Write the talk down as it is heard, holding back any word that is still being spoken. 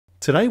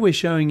Today we're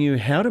showing you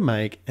how to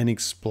make an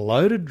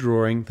exploded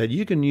drawing that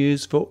you can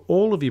use for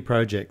all of your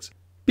projects.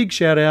 Big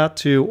shout out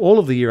to all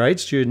of the Year 8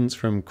 students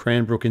from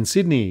Cranbrook in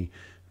Sydney.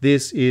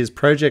 This is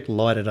Project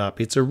Light It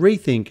Up. It's a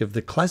rethink of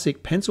the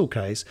classic pencil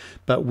case,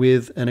 but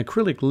with an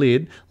acrylic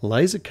lid,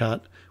 laser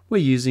cut. We're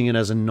using it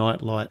as a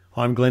night light.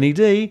 I'm Glennie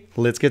D.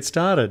 Let's get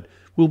started.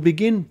 We'll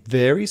begin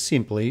very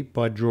simply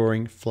by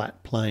drawing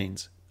flat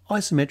planes,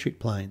 isometric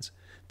planes.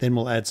 Then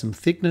we'll add some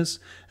thickness,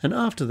 and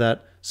after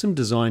that, some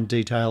design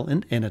detail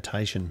and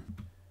annotation.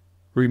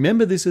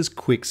 Remember, this is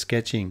quick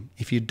sketching.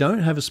 If you don't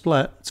have a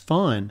splat, it's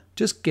fine.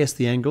 Just guess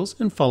the angles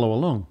and follow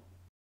along.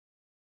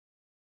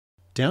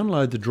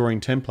 Download the drawing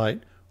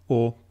template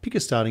or pick a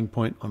starting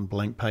point on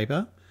blank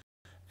paper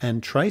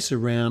and trace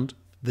around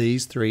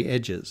these three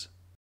edges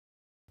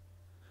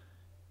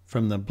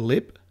from the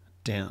blip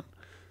down.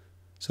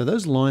 So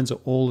those lines are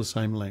all the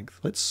same length.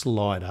 Let's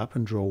slide up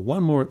and draw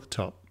one more at the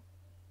top.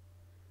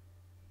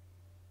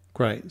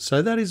 Great,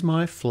 so that is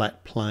my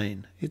flat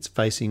plane. It's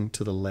facing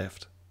to the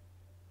left.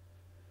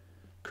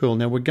 Cool,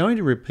 now we're going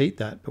to repeat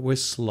that, but we're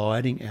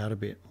sliding out a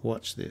bit.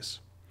 Watch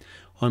this.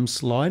 I'm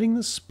sliding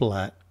the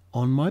splat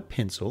on my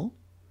pencil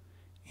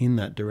in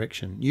that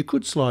direction. You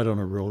could slide on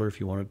a ruler if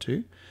you wanted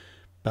to,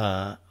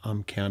 but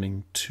I'm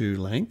counting 2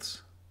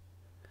 lengths.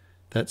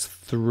 That's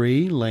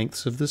 3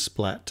 lengths of the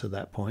splat to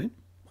that point.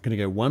 I'm going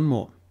to go one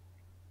more.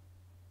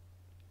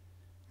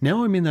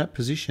 Now I'm in that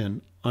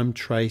position, I'm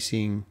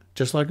tracing,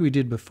 just like we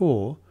did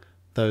before,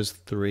 those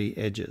 3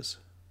 edges.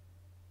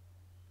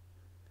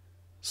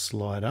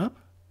 Slide up,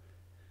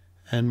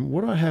 and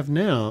what I have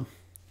now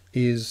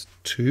is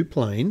 2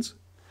 planes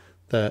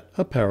that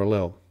are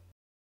parallel.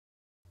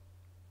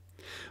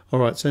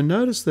 Alright, so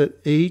notice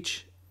that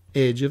each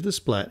edge of the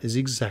splat is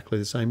exactly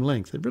the same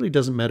length. It really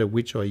doesn't matter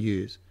which I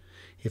use.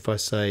 If I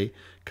say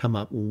come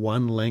up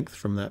 1 length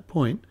from that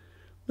point,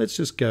 let's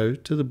just go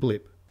to the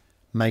blip.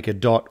 Make a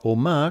dot or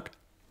mark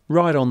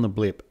right on the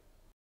blip.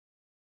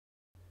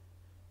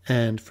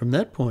 And from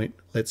that point,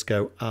 let's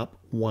go up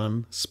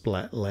 1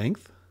 splat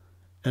length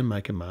and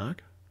make a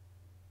mark.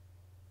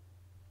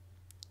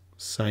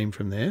 Same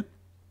from there.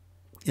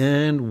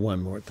 And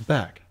one more at the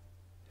back.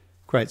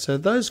 Great, so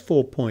those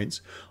 4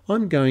 points,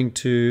 I'm going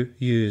to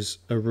use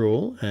a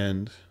rule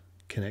and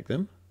connect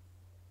them.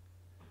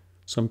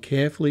 So I'm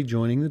carefully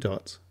joining the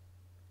dots.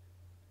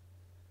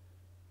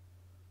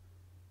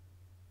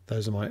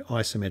 Those are my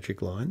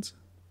isometric lines.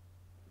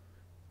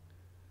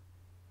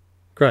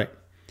 Great.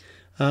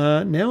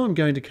 Now I'm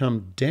going to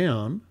come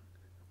down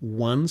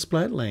 1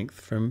 splat length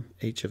from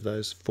each of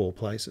those 4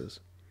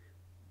 places.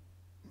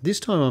 This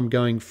time I'm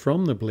going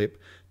from the blip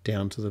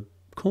down to the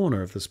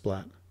corner of the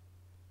splat.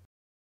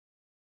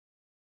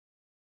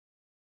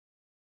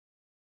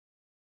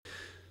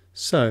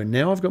 So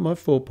now I've got my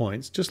 4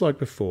 points, just like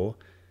before.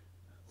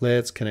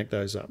 Let's connect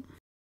those up.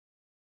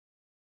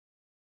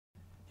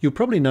 You'll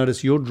probably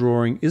notice your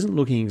drawing isn't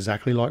looking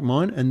exactly like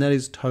mine, and that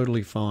is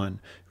totally fine.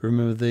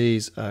 Remember,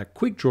 these are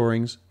quick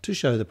drawings to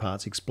show the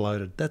parts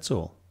exploded, that's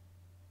all.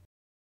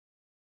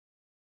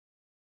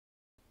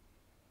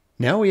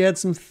 Now we add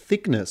some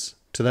thickness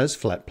to those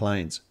flat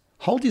planes.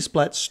 Hold your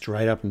splat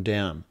straight up and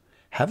down.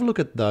 Have a look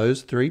at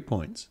those 3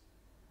 points.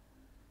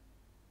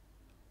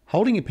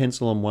 Holding your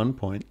pencil on one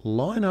point,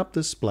 line up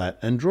the splat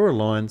and draw a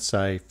line,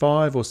 say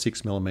 5 or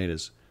 6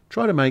 millimeters.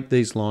 Try to make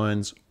these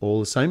lines all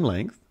the same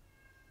length.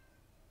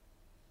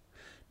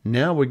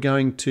 Now we're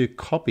going to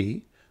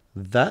copy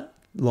that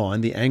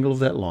line, the angle of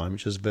that line,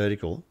 which is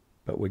vertical,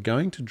 but we're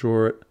going to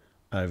draw it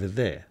over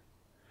there.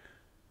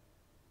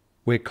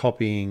 We're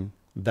copying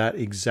that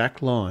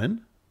exact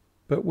line,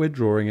 but we're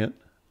drawing it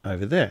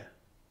over there.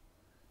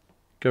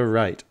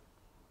 Great.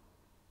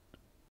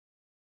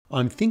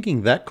 I'm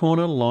thinking that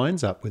corner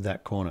lines up with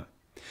that corner.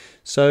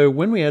 So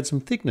when we add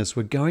some thickness,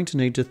 we're going to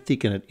need to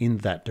thicken it in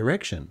that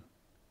direction.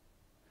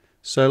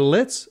 So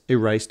let's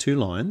erase 2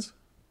 lines.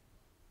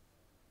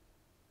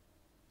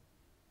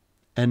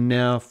 And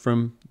now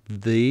from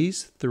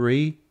these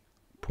 3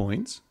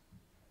 points,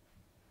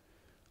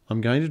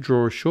 I'm going to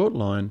draw a short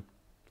line,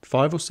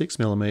 5 or 6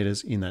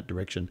 millimeters in that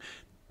direction.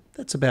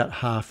 That's about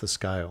half the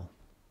scale.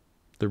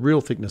 The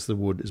real thickness of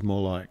the wood is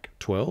more like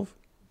 12.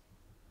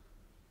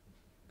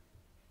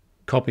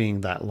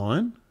 Copying that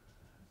line.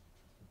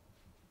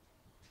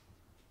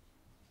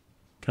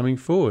 Coming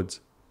forwards.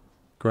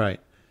 Great.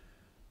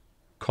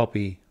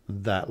 Copy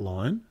that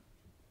line.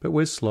 But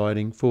we're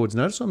sliding forwards.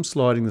 Notice I'm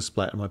sliding the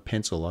splat on my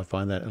pencil. I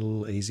find that a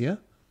little easier.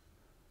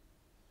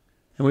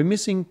 And we're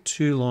missing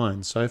 2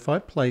 lines. So if I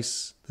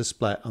place the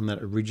splat on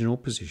that original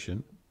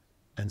position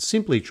and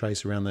simply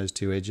trace around those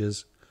 2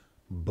 edges,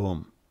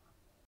 boom.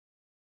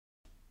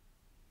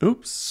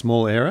 Oops,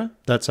 small error.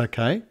 That's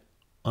okay.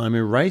 I'm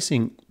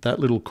erasing that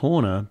little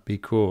corner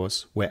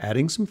because we're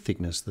adding some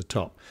thickness to the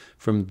top.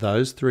 From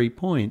those 3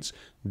 points,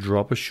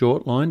 drop a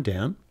short line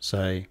down,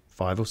 say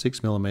 5 or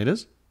 6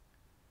 millimeters.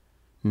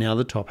 Now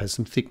the top has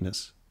some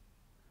thickness.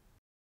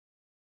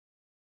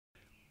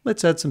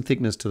 Let's add some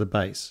thickness to the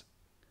base.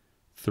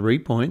 3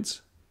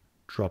 points,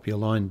 drop your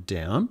line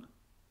down,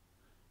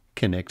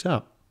 connect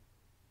up.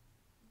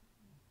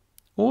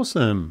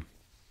 Awesome.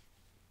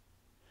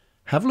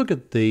 Have a look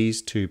at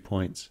these 2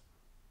 points.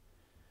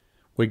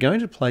 We're going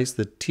to place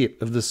the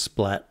tip of the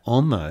splat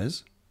on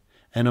those,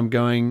 and I'm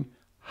going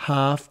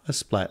half a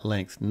splat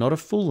length, not a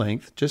full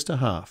length, just a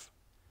half.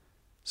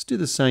 Let's do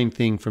the same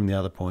thing from the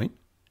other point.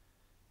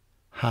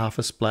 Half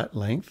a splat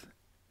length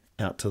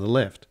out to the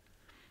left.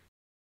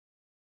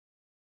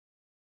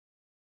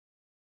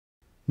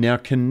 Now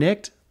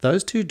connect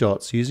those 2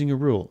 dots using a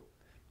rule.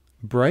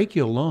 Break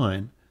your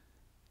line,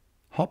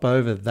 hop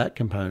over that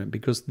component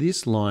because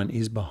this line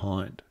is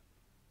behind.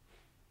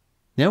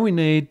 Now we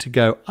need to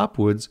go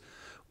upwards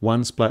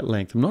 1 splat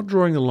length. I'm not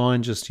drawing the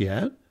line just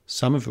yet.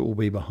 Some of it will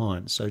be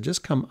behind. So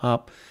just come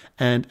up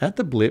and at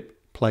the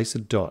blip, place a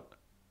dot.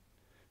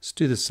 Let's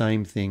do the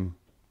same thing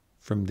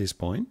from this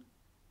point.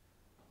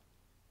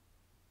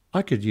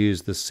 I could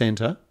use the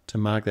center to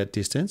mark that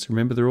distance.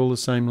 Remember, they're all the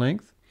same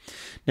length.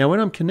 Now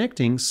when I'm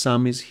connecting,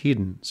 some is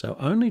hidden. So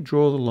only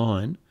draw the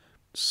line,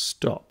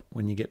 stop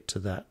when you get to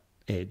that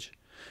edge.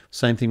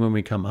 Same thing when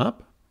we come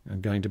up.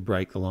 I'm going to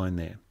break the line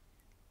there.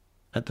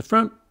 At the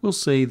front, we'll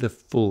see the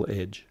full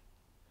edge.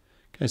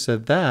 Okay, so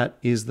that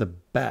is the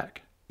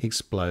back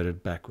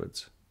exploded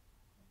backwards.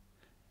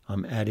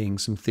 I'm adding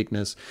some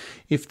thickness.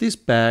 If this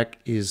back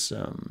is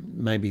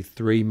maybe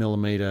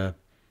 3mm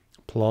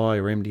ply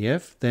or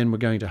MDF, then we're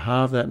going to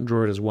halve that and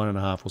draw it as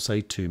 1.5, we'll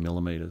say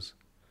 2mm.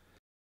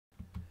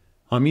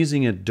 I'm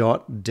using a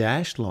dot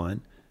dashed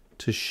line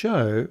to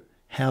show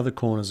how the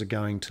corners are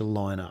going to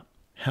line up,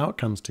 how it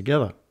comes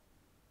together.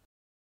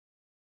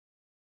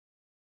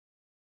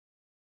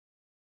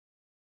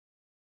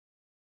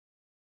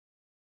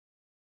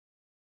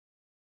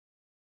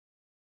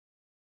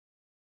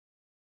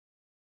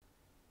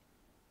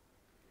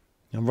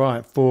 All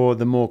right, for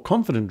the more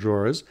confident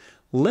drawers,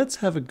 let's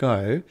have a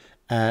go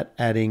at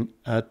adding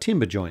a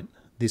timber joint.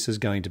 This is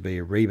going to be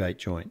a rebate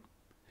joint.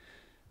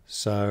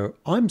 So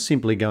I'm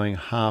simply going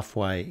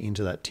halfway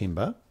into that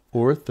timber,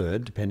 or a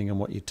third, depending on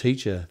what your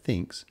teacher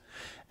thinks,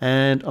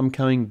 and I'm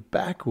coming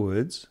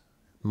backwards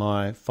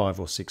my 5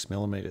 or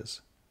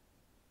 6mm.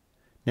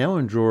 Now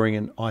I'm drawing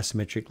an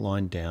isometric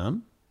line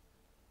down.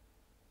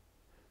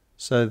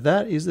 So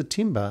that is the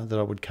timber that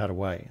I would cut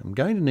away. I'm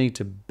going to need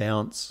to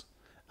bounce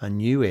a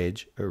new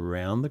edge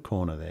around the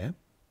corner there.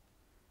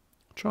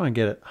 Try and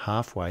get it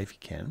halfway if you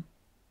can.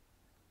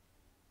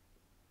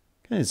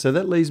 Okay, so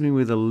that leaves me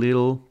with a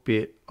little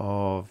bit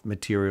of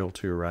material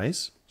to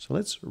erase. So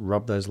let's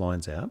rub those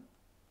lines out.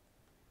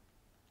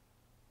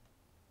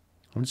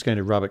 I'm just going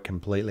to rub it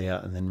completely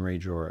out and then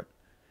redraw it.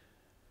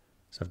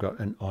 So I've got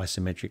an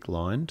isometric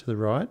line to the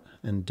right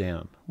and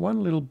down.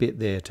 One little bit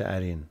there to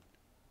add in.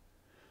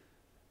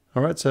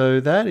 All right, so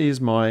that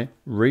is my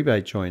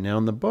rebate joint. Now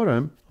on the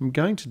bottom, I'm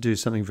going to do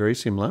something very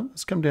similar.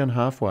 Let's come down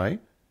halfway.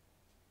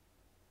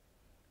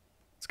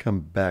 Let's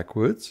come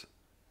backwards,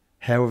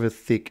 however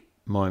thick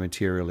my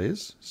material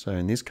is. So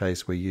in this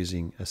case, we're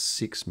using a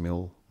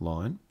 6mm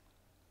line,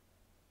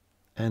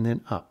 and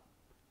then up.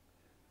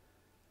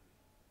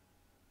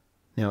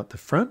 Now at the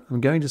front,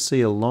 I'm going to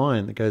see a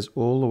line that goes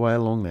all the way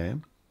along there.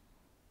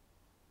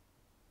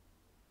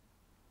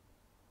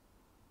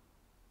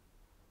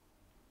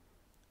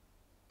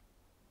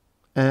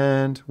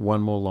 And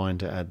one more line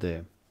to add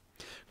there.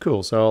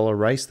 Cool, so I'll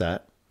erase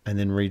that and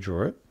then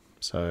redraw it.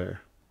 So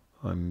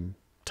I'm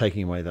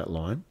taking away that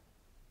line.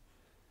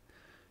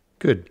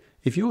 Good.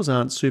 If yours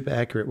aren't super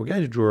accurate, we're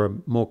going to draw a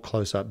more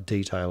close-up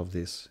detail of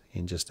this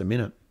in just a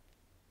minute.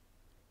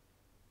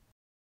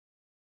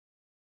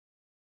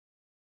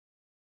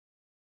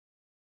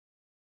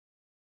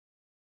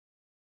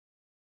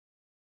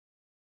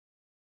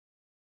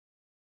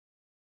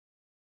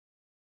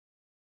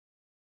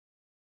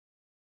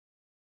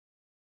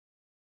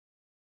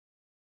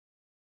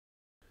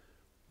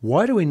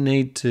 Why do we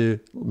need to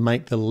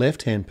make the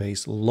left-hand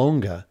piece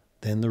longer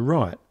than the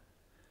right?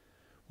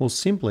 Well,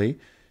 simply,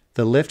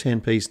 the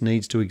left-hand piece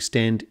needs to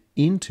extend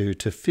into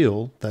to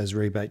fill those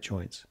rebate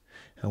joints.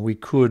 And we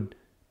could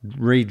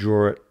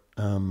redraw it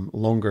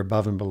longer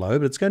above and below,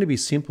 but it's going to be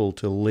simple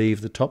to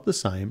leave the top the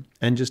same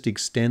and just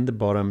extend the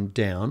bottom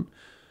down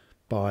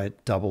by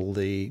double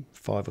the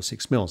 5 or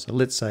 6mm. So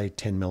let's say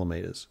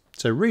 10mm.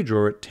 So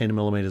redraw it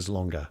 10mm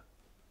longer.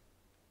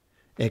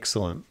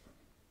 Excellent.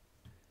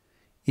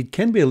 It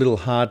can be a little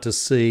hard to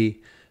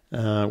see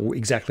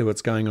exactly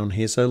what's going on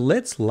here, so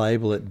let's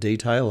label it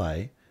Detail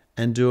A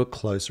and do a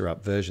closer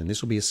up version.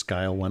 This will be a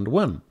scale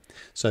 1:1.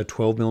 So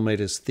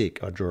 12mm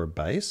thick, I draw a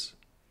base,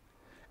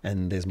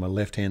 and there's my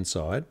left-hand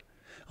side.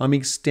 I'm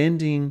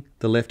extending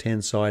the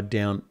left-hand side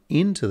down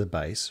into the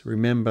base.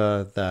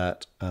 Remember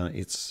that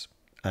it's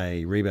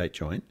a rebate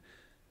joint.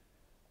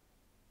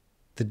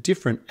 The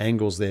different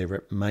angles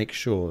there make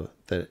sure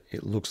that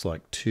it looks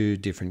like two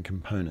different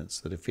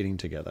components that are fitting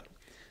together.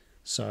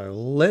 So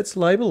let's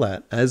label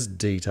that as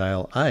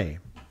Detail A.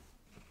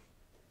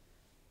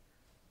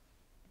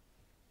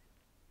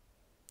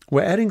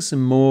 We're adding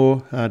some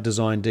more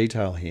design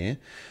detail here.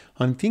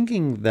 I'm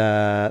thinking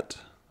that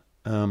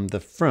the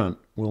front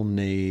will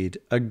need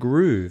a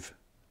groove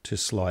to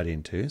slide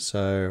into,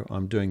 so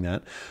I'm doing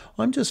that.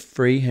 I'm just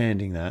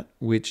freehanding that,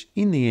 which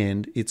in the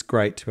end, it's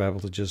great to be able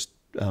to just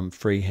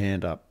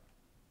freehand up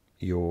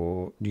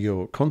your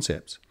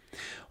concepts.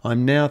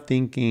 I'm now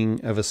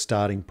thinking of a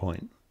starting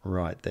point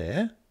right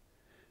there,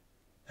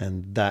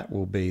 and that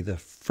will be the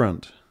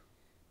front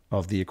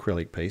of the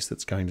acrylic piece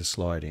that's going to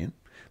slide in.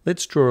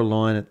 Let's draw a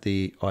line at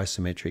the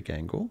isometric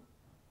angle,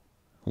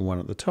 one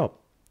at the top.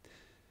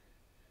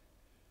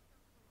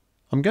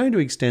 I'm going to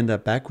extend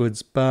that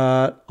backwards,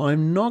 but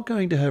I'm not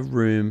going to have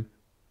room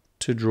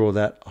to draw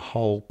that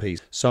whole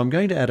piece. So I'm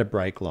going to add a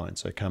break line.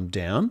 So come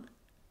down,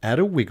 add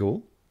a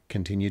wiggle,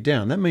 continue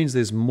down. That means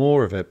there's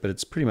more of it, but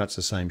it's pretty much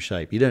the same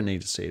shape. You don't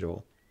need to see it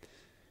all.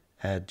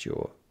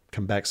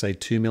 Come back, say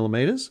 2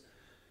 millimeters,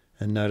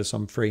 and notice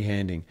I'm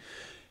freehanding.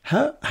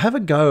 Have a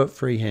go at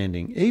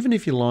freehanding. Even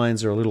if your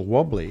lines are a little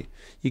wobbly,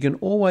 you can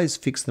always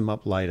fix them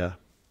up later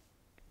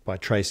by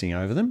tracing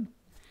over them.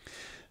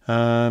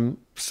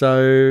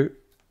 So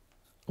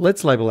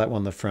let's label that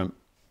one the front,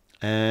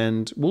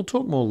 and we'll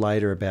talk more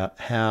later about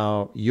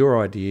how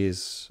your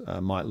ideas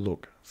might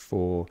look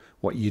for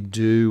what you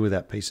do with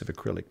that piece of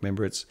acrylic.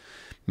 Remember, it's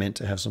meant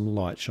to have some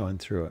light shine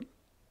through it.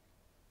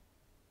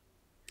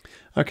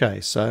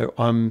 Okay, so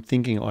I'm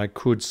thinking I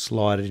could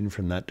slide it in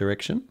from that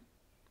direction.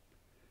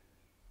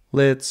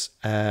 Let's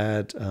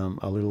add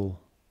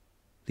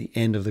the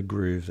end of the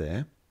groove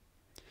there.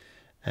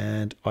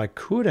 And I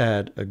could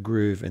add a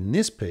groove in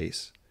this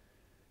piece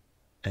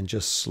and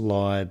just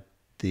slide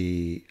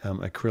the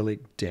acrylic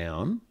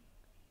down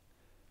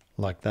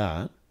like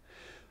that.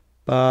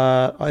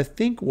 But I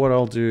think what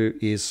I'll do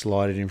is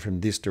slide it in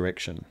from this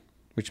direction,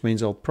 which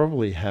means I'll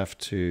probably have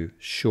to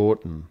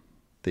shorten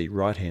the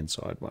right-hand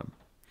side one.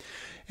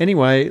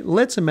 Anyway,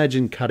 let's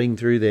imagine cutting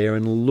through there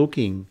and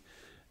looking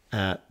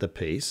at the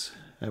piece,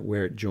 at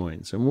where it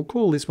joins. And we'll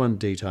call this one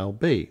detail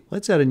B.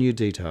 Let's add a new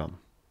detail.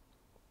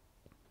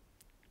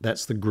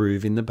 That's the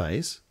groove in the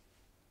base.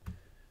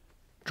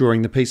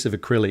 Drawing the piece of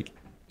acrylic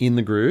in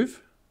the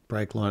groove,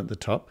 break line at the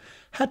top.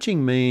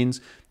 Hatching means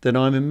that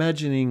I'm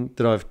imagining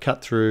that I've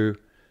cut through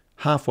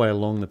halfway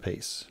along the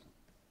piece.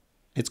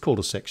 It's called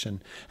a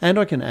section. And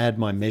I can add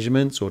my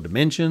measurements or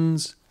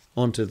dimensions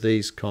onto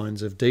these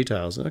kinds of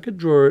details. And I could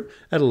draw it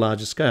at a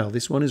larger scale.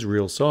 This one is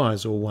real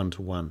size or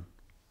 1:1.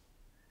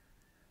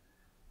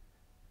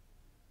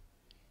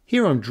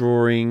 Here I'm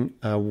drawing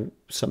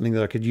something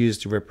that I could use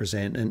to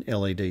represent an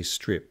LED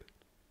strip.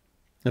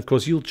 Of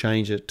course, you'll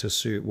change it to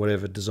suit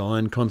whatever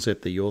design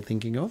concept that you're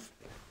thinking of.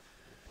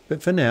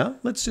 But for now,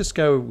 let's just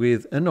go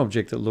with an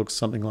object that looks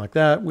something like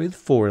that with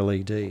 4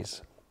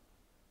 LEDs.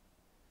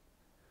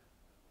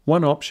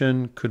 One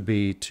option could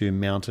be to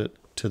mount it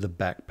to the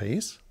back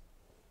piece.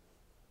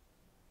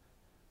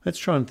 Let's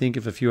try and think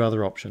of a few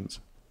other options.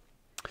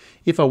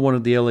 If I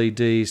wanted the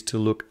LEDs to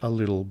look a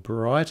little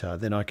brighter,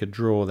 then I could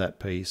draw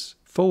that piece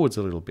forwards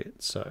a little bit.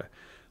 So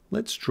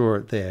let's draw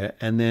it there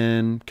and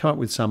then come up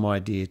with some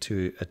idea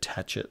to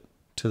attach it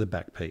to the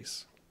back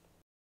piece.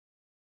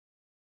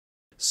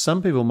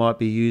 Some people might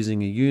be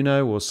using a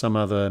Uno or some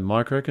other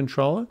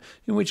microcontroller,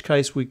 in which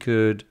case we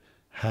could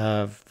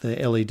have the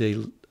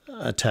LED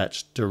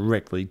attached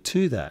directly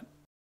to that.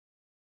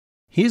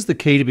 Here's the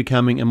key to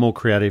becoming a more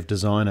creative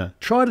designer.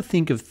 Try to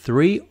think of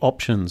 3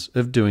 options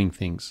of doing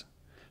things.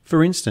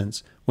 For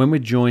instance, when we're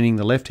joining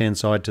the left-hand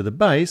side to the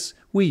base,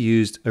 we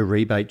used a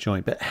rebate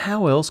joint. But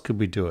how else could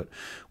we do it?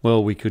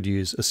 Well, we could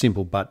use a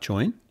simple butt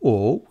joint,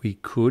 or we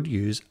could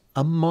use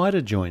a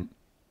miter joint.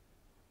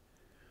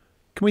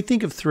 Can we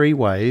think of 3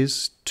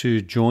 ways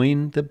to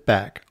join the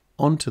back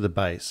onto the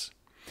base?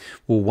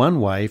 Well, one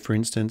way, for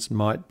instance,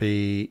 might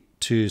be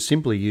to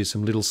simply use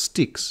some little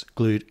sticks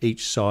glued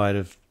each side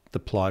of the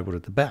plywood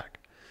at the back.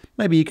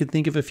 Maybe you could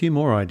think of a few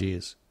more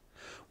ideas.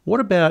 What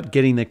about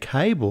getting the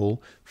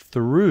cable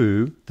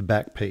through the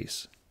back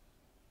piece?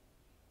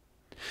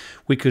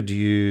 We could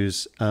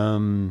use,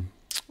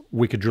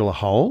 we could drill a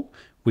hole,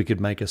 we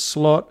could make a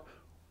slot,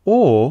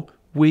 or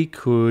we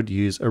could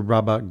use a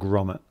rubber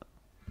grommet.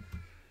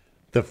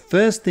 The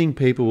first thing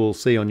people will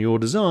see on your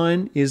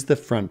design is the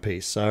front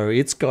piece, so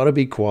it's got to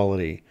be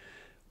quality.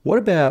 What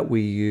about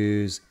we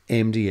use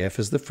MDF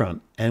as the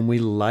front and we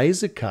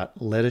laser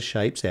cut letter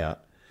shapes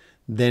out?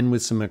 Then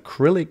with some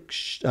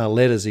acrylic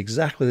letters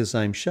exactly the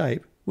same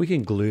shape, we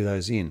can glue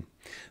those in.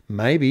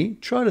 Maybe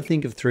try to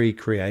think of 3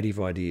 creative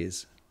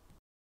ideas.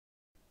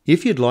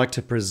 If you'd like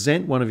to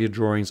present one of your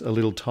drawings a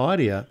little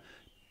tidier,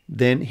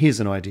 then here's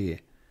an idea.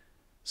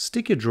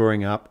 Stick your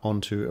drawing up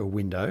onto a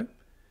window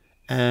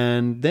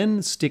and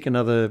then stick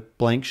another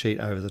blank sheet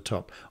over the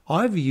top.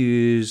 I've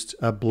used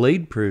a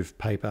bleed-proof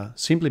paper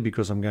simply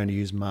because I'm going to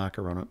use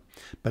marker on it.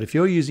 But if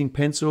you're using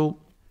pencil,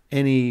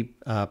 any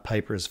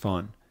paper is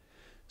fine.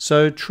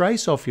 So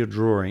trace off your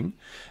drawing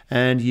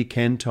and you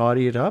can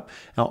tidy it up.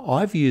 Now,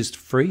 I've used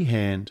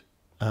freehand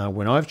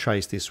when I've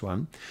traced this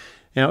one.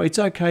 Now, it's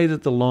okay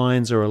that the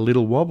lines are a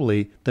little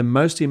wobbly. The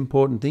most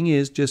important thing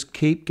is just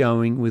keep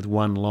going with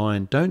one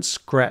line. Don't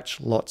scratch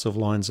lots of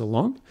lines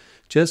along.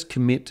 Just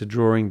commit to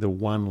drawing the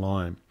one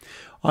line.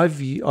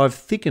 I've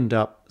thickened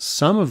up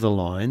some of the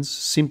lines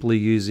simply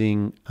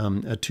using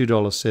a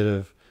 $2 set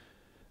of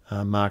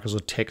markers or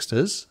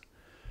texters.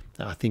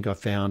 I think I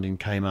found in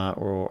Kmart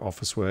or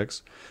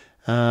Officeworks.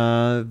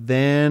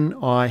 Then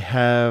I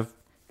have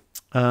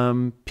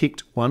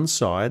picked one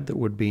side that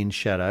would be in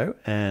shadow,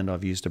 and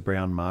I've used a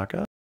brown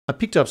marker. I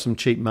picked up some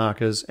cheap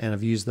markers and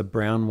I've used the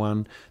brown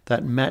one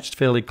that matched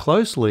fairly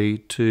closely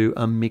to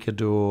a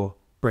Micador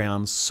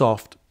brown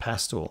soft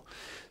pastel.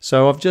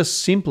 So I've just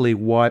simply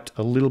wiped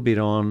a little bit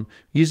on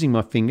using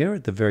my finger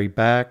at the very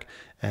back,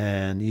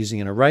 and using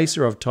an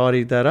eraser I've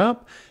tidied that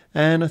up,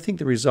 and I think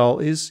the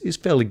result is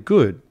fairly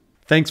good.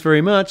 Thanks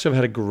very much. I've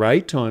had a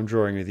great time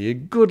drawing with you.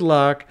 Good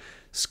luck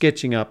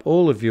sketching up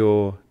all of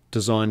your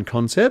design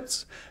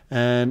concepts,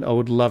 and I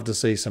would love to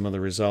see some of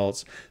the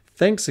results.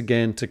 Thanks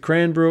again to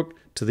Cranbrook,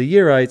 to the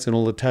Year 8s and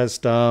all the TAS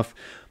staff.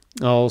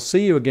 I'll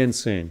see you again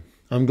soon.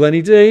 I'm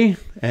Glennie D,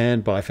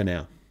 and bye for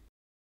now.